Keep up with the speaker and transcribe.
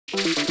Oh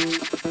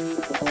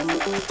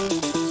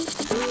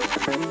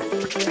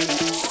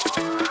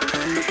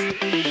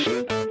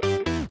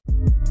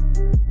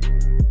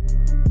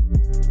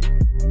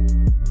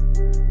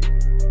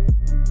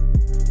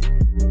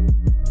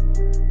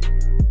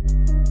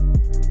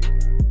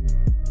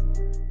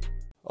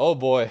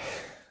boy,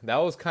 that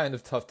was kind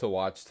of tough to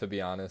watch, to be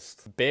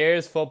honest.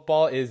 Bears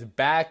football is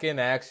back in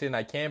action.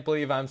 I can't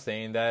believe I'm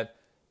saying that.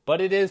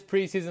 But it is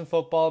preseason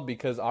football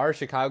because our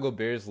Chicago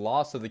Bears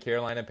lost to the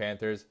Carolina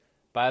Panthers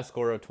by a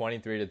score of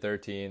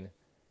 23-13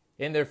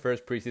 in their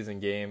first preseason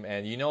game.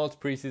 And you know it's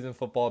preseason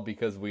football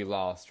because we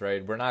lost,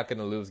 right? We're not going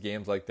to lose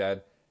games like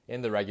that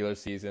in the regular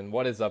season.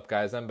 What is up,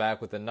 guys? I'm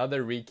back with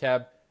another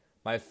recap.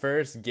 My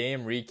first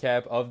game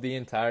recap of the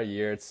entire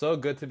year. It's so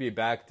good to be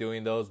back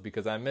doing those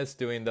because I miss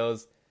doing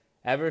those.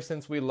 Ever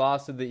since we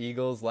lost to the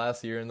Eagles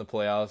last year in the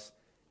playoffs,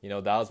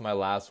 that was my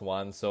last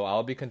one. So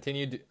I'll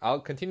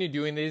continue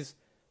doing these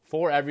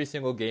for every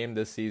single game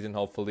this season,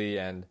 hopefully,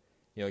 and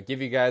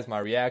give you guys my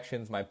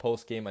reactions, my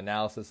post-game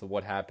analysis of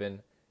what happened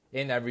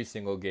in every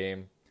single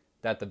game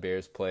that the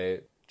Bears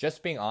play.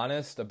 Just being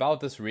honest about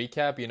this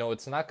recap,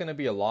 it's not going to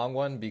be a long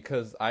one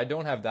because I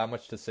don't have that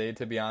much to say,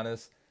 to be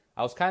honest.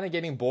 I was kind of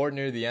getting bored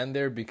near the end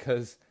there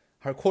because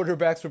our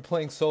quarterbacks were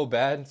playing so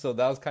bad, so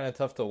that was kind of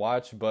tough to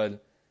watch,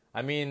 but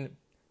I mean,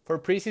 for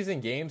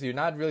preseason games, you're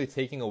not really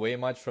taking away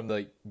much from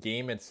the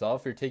game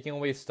itself. You're taking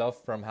away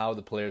stuff from how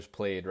the players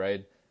played,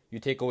 right? You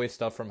take away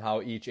stuff from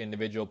how each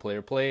individual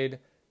player played,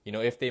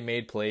 if they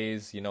made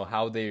plays,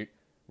 how they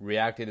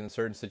reacted in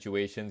certain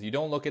situations. You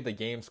don't look at the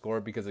game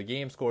score because the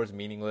game score is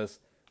meaningless.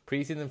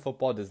 Preseason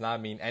football does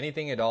not mean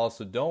anything at all,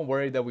 so don't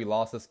worry that we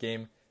lost this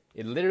game.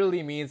 It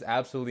literally means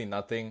absolutely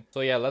nothing. So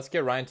yeah, let's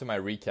get right into my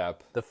recap.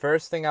 The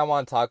first thing I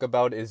want to talk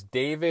about is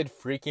David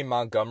freaking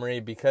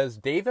Montgomery because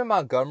David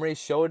Montgomery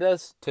showed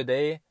us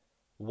today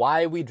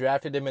why we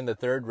drafted him in the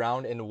 3rd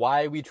round and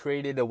why we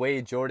traded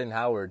away Jordan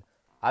Howard.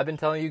 I've been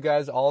telling you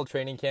guys all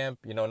training camp,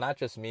 not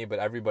just me, but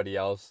everybody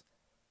else.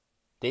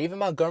 David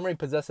Montgomery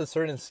possesses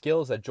certain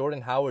skills that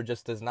Jordan Howard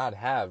just does not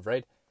have,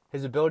 right?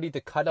 His ability to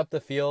cut up the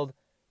field,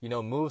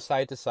 move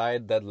side to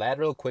side, that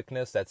lateral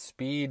quickness, that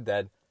speed,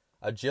 that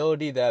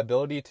agility, the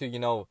ability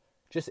to,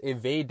 just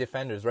evade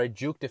defenders, right?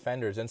 Juke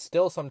defenders and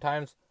still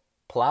sometimes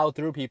plow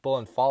through people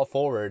and fall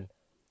forward.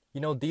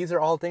 These are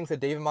all things that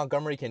David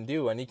Montgomery can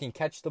do, and he can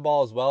catch the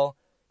ball as well.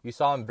 You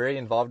saw him very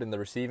involved in the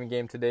receiving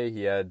game today.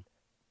 He had,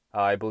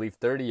 I believe,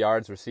 30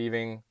 yards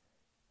receiving,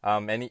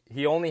 and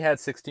he only had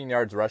 16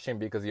 yards rushing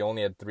because he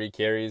only had 3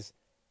 carries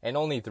and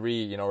only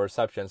 3,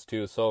 receptions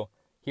too. So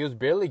he was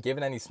barely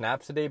given any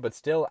snaps today, but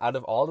still, out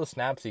of all the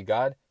snaps he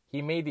got,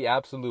 he made the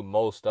absolute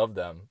most of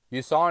them.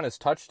 You saw in his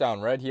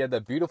touchdown, right? He had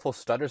that beautiful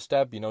stutter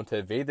step, to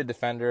evade the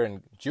defender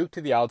and juke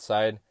to the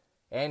outside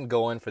and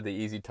go in for the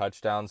easy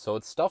touchdown. So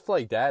it's stuff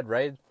like that,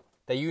 right,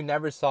 that you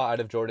never saw out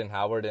of Jordan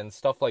Howard and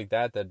stuff like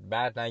that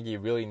Matt Nagy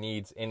really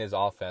needs in his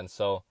offense.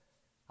 So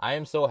I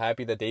am so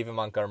happy that David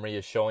Montgomery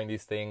is showing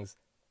these things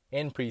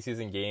in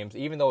preseason games,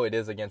 even though it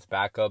is against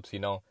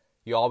backups.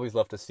 You always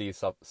love to see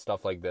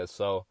stuff like this.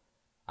 So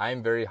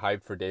I'm very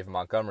hyped for David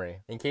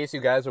Montgomery. In case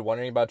you guys are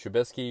wondering about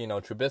Trubisky,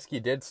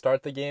 Trubisky did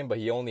start the game, but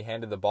he only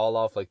handed the ball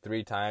off like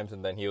 3 times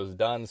and then he was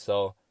done.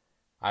 So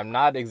I'm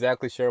not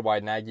exactly sure why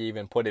Nagy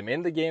even put him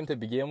in the game to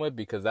begin with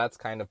because that's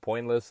kind of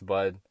pointless.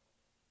 But,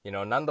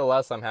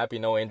 nonetheless, I'm happy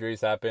no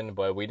injuries happened,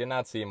 but we did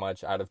not see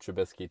much out of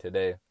Trubisky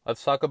today.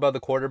 Let's talk about the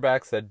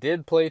quarterbacks that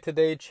did play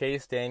today,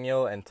 Chase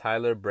Daniel and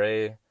Tyler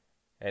Bray.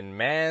 And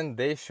man,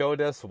 they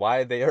showed us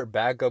why they are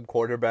backup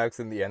quarterbacks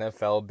in the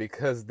NFL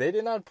because they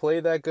did not play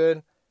that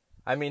good.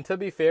 I mean, to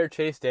be fair,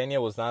 Chase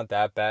Daniel was not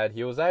that bad.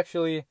 He was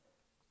actually,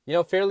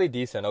 fairly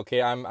decent,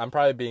 okay? I'm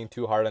probably being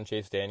too hard on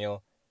Chase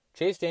Daniel.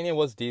 Chase Daniel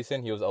was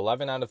decent. He was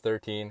 11 out of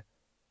 13,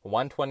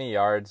 120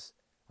 yards,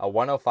 a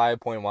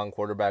 105.1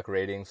 quarterback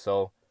rating.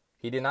 So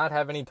he did not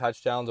have any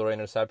touchdowns or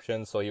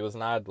interceptions, so he was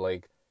not,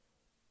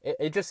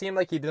 it just seemed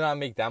like he did not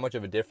make that much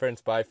of a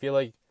difference, but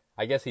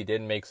I guess he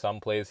did make some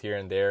plays here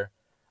and there.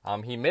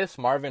 He missed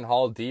Marvin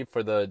Hall deep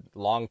for the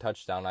long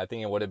touchdown. I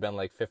think it would have been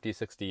 50,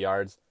 60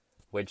 yards.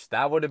 Which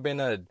that would have been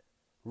a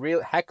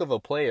real heck of a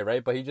play,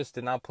 right? But he just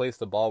did not place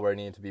the ball where it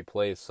needed to be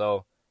placed.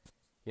 So,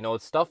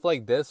 it's stuff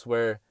like this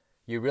where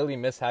you really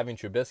miss having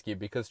Trubisky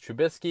because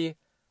Trubisky,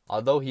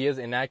 although he is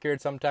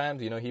inaccurate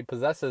sometimes, he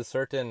possesses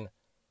certain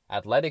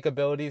athletic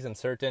abilities and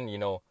certain,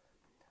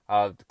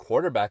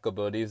 quarterback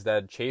abilities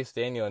that Chase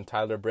Daniel and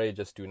Tyler Bray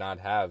just do not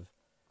have.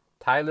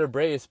 Tyler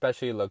Bray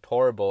especially looked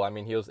horrible. I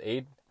mean, he was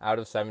 8 out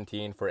of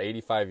 17 for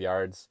 85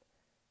 yards,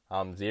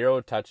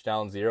 0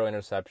 touchdowns, 0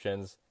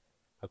 interceptions.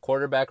 A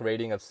quarterback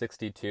rating of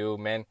 62.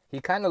 Man,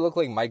 he kind of looked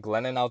like Mike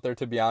Glennon out there,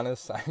 to be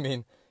honest. I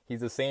mean, he's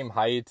the same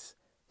height.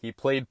 He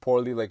played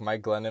poorly like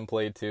Mike Glennon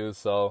played too.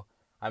 So,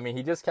 I mean,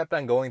 he just kept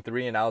on going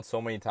 3 and out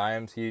so many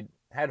times. He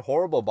had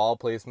horrible ball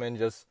placement.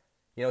 Just,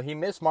 he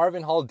missed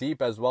Marvin Hall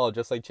deep as well,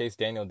 just like Chase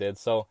Daniel did.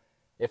 So,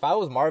 if I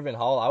was Marvin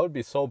Hall, I would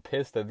be so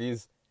pissed that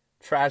these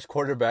trash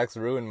quarterbacks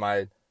ruined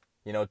my,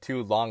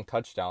 2 long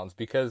touchdowns.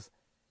 Because,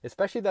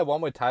 especially that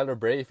one with Tyler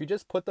Bray, if you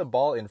just put the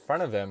ball in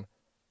front of him,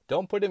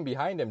 don't put him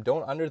behind him.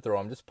 Don't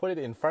underthrow him. Just put it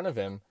in front of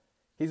him.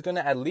 He's going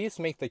to at least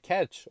make the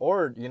catch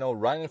or,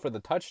 run in for the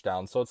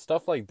touchdown. So it's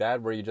stuff like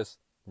that where you just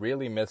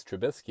really miss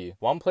Trubisky.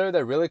 One player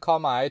that really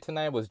caught my eye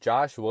tonight was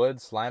Josh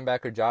Woods,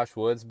 linebacker Josh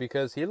Woods,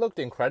 because he looked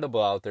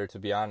incredible out there, to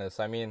be honest.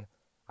 I mean,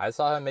 I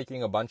saw him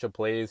making a bunch of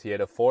plays. He had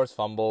a forced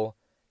fumble,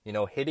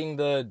 hitting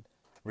the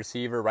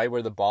receiver right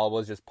where the ball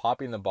was, just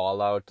popping the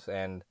ball out,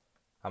 and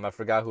I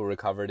forgot who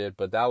recovered it,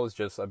 but that was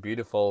just a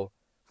beautiful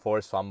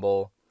forced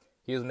fumble.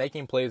 He was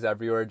making plays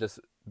everywhere, just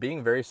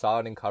being very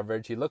solid in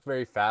coverage. He looked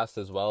very fast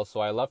as well, so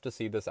I love to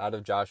see this out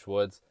of Josh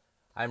Woods.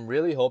 I'm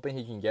really hoping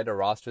he can get a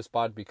roster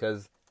spot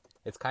because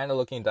it's kind of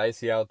looking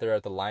dicey out there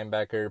at the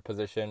linebacker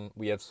position.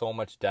 We have so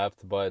much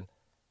depth, but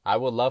I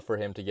would love for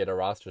him to get a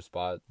roster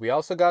spot. We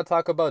also got to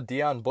talk about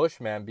Deion Bush,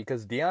 man,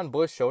 because Deion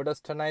Bush showed us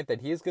tonight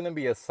that he's going to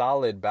be a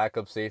solid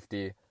backup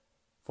safety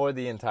for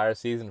the entire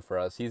season for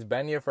us. He's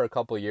been here for a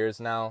couple years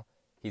now.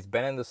 He's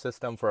been in the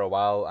system for a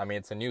while. I mean,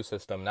 it's a new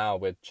system now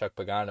with Chuck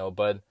Pagano,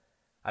 but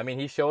I mean,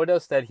 he showed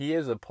us that he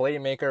is a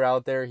playmaker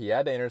out there. He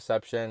had an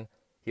interception.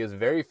 He was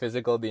very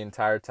physical the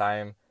entire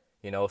time,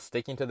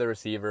 sticking to the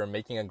receiver,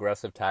 making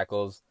aggressive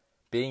tackles,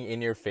 being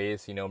in your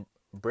face,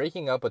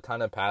 breaking up a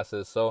ton of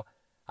passes. So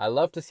I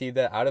love to see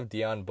that out of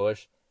Deion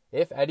Bush.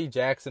 If Eddie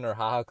Jackson or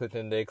HaHa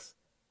Clinton-Dix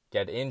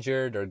get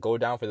injured or go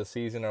down for the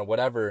season or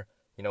whatever,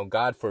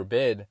 God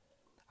forbid,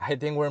 I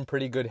think we're in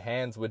pretty good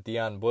hands with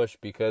Deion Bush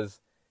because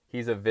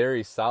he's a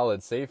very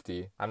solid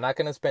safety. I'm not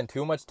going to spend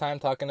too much time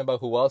talking about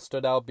who else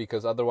stood out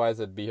because otherwise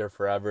I'd be here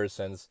forever,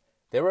 since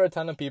there were a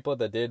ton of people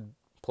that did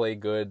play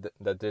good,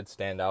 that did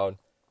stand out.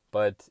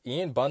 But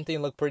Ian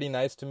Bunting looked pretty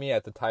nice to me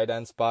at the tight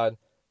end spot.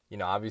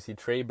 Obviously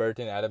Trey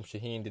Burton, Adam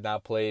Shaheen did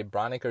not play.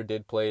 Broniker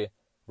did play.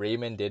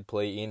 Raymond did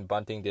play. Ian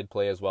Bunting did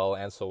play as well,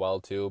 and Sowell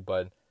too.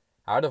 But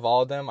out of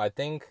all of them, I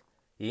think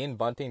Ian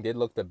Bunting did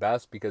look the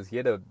best because he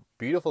had a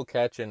beautiful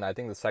catch in, I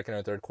think, the second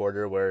or third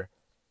quarter where,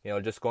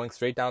 just going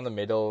straight down the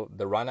middle.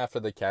 The run after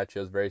the catch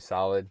was very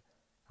solid,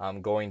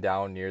 going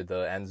down near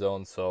the end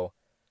zone. So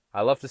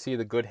I love to see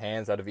the good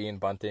hands out of Ian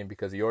Bunting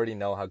because you already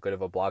know how good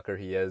of a blocker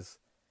he is.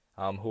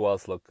 Who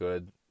else looked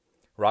good?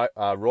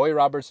 Roy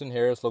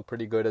Robertson-Harris looked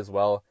pretty good as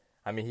well.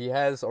 I mean, he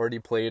has already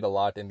played a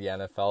lot in the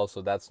NFL,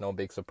 so that's no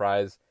big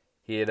surprise.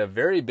 He had a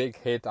very big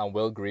hit on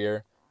Will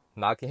Grier,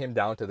 knocking him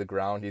down to the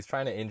ground. He's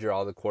trying to injure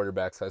all the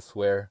quarterbacks, I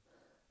swear.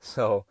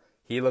 So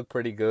he looked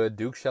pretty good.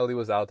 Duke Shelley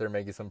was out there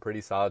making some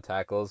pretty solid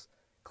tackles.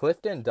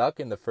 Clifton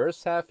Duck in the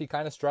first half, he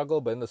kind of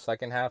struggled, but in the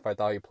second half, I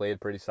thought he played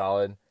pretty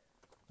solid.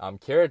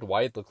 Carrot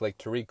White looked like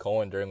Tariq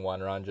Cohen during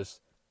one run, just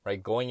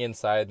going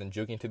inside and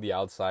juking to the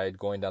outside,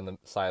 going down the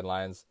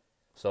sidelines.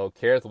 So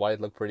Carrot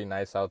White looked pretty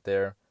nice out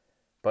there.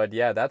 But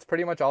yeah, that's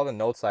pretty much all the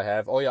notes I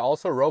have. Oh yeah,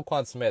 also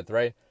Roquan Smith,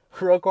 right?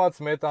 Roquan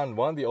Smith on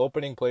one of the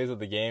opening plays of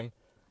the game,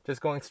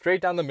 just going straight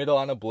down the middle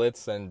on a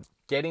blitz and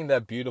getting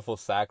that beautiful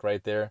sack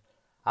right there.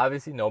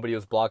 Obviously, nobody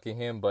was blocking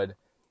him, but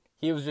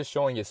he was just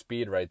showing his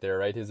speed right there,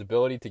 right? His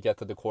ability to get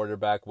to the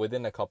quarterback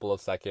within a couple of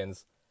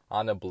seconds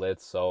on a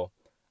blitz. So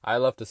I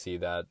love to see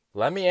that.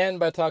 Let me end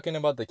by talking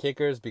about the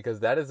kickers because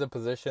that is a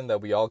position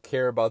that we all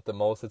care about the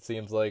most, it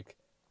seems like,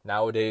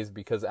 nowadays.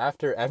 Because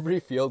after every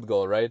field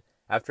goal, right?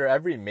 After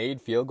every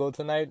made field goal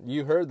tonight,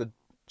 you heard the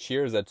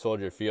cheers at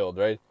Soldier Field,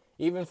 right?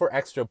 Even for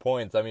extra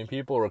points. I mean,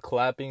 people were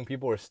clapping.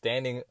 People were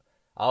standing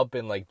up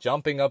and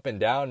jumping up and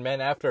down.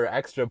 Man, after an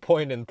extra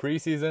point in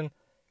preseason,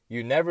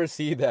 you never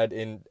see that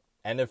in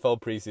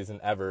NFL preseason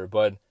ever.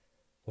 But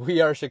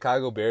we are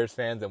Chicago Bears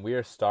fans, and we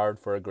are starved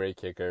for a great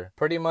kicker.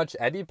 Pretty much,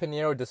 Eddie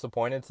Pinheiro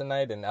disappointed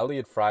tonight, and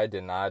Elliott Fry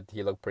did not.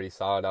 He looked pretty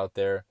solid out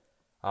there.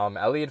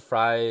 Elliott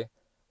Fry,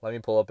 let me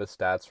pull up his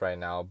stats right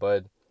now.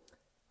 But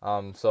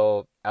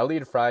so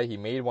Elliott Fry, he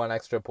made one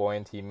extra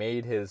point. He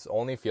made his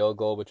only field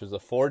goal, which was a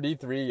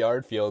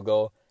 43-yard field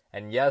goal.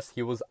 And yes,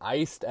 he was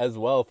iced as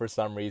well for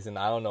some reason.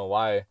 I don't know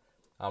why.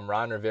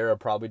 Ron Rivera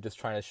probably just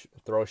trying to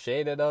throw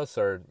shade at us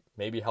or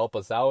maybe help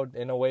us out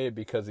in a way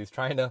because he's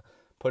trying to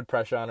put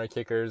pressure on our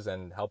kickers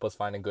and help us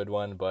find a good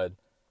one. But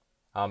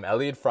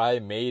Elliott Fry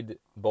made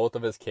both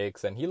of his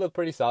kicks, and he looked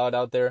pretty solid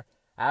out there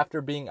after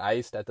being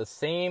iced at the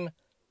same,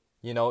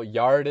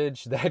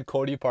 yardage that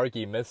Cody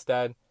Parkey missed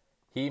at.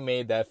 He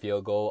made that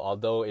field goal,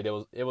 although it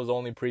was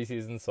only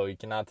preseason, so you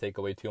cannot take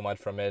away too much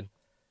from it.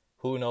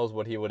 Who knows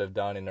what he would have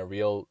done in a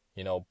real,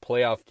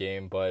 playoff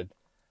game, but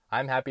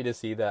I'm happy to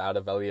see that out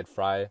of Elliott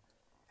Fry.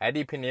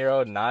 Eddie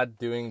Pinheiro not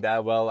doing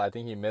that well. I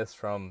think he missed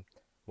from,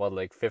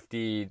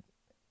 52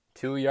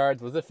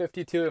 yards? Was it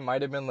 52? It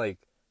might have been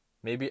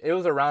maybe it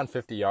was around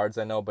 50 yards,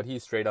 I know, but he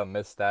straight up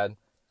missed that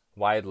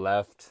wide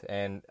left.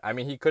 And, I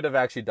mean, he could have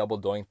actually double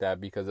doinked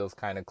that because it was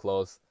kind of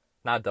close.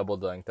 Not double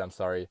doinked, I'm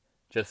sorry.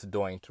 Just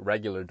doinked,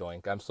 regular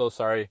doink. I'm so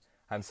sorry.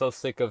 I'm so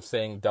sick of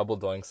saying double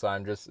doink, so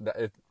I'm just,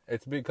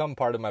 it's become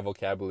part of my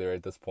vocabulary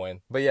at this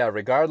point. But yeah,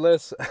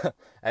 regardless,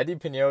 Eddie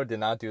Pinheiro did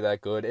not do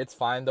that good. It's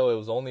fine though, it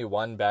was only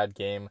one bad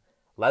game.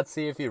 Let's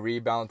see if he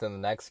rebounds in the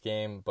next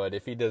game, but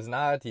if he does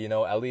not,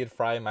 Elliott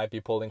Fry might be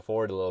pulling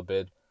forward a little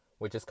bit,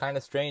 which is kind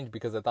of strange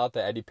because I thought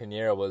that Eddie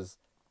Pinheiro was,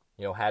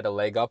 had a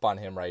leg up on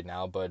him right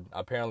now, but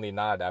apparently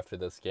not after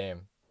this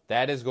game.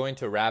 that is going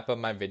to wrap up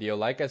my video.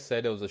 Like I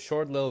said, it was a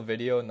short little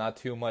video, not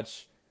too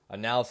much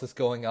analysis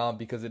going on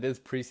because it is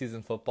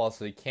preseason football,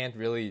 so you can't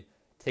really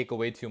take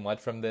away too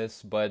much from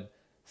this. But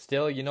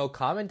still,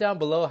 comment down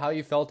below how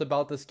you felt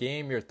about this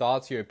game, your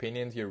thoughts, your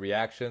opinions, your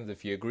reactions.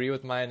 If you agree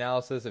with my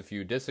analysis, if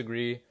you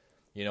disagree,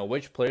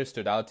 which players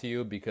stood out to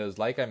you, because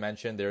like I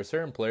mentioned, there are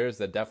certain players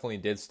that definitely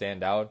did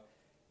stand out.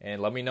 And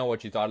let me know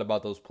what you thought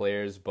about those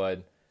players.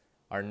 But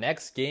our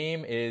next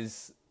game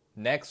is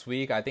next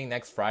week. I think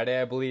next Friday,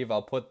 I believe.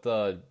 I'll put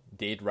the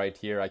date right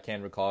here. I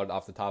can't recall it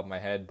off the top of my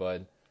head,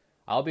 but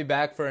I'll be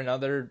back for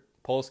another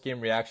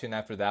post-game reaction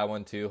after that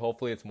one too.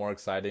 Hopefully it's more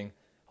exciting.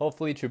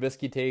 Hopefully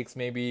Trubisky takes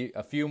maybe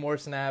a few more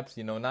snaps,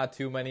 not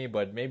too many,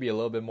 but maybe a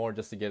little bit more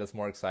just to get us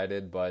more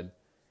excited. But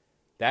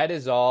that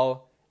is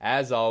all.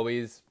 As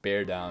always,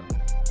 bear down.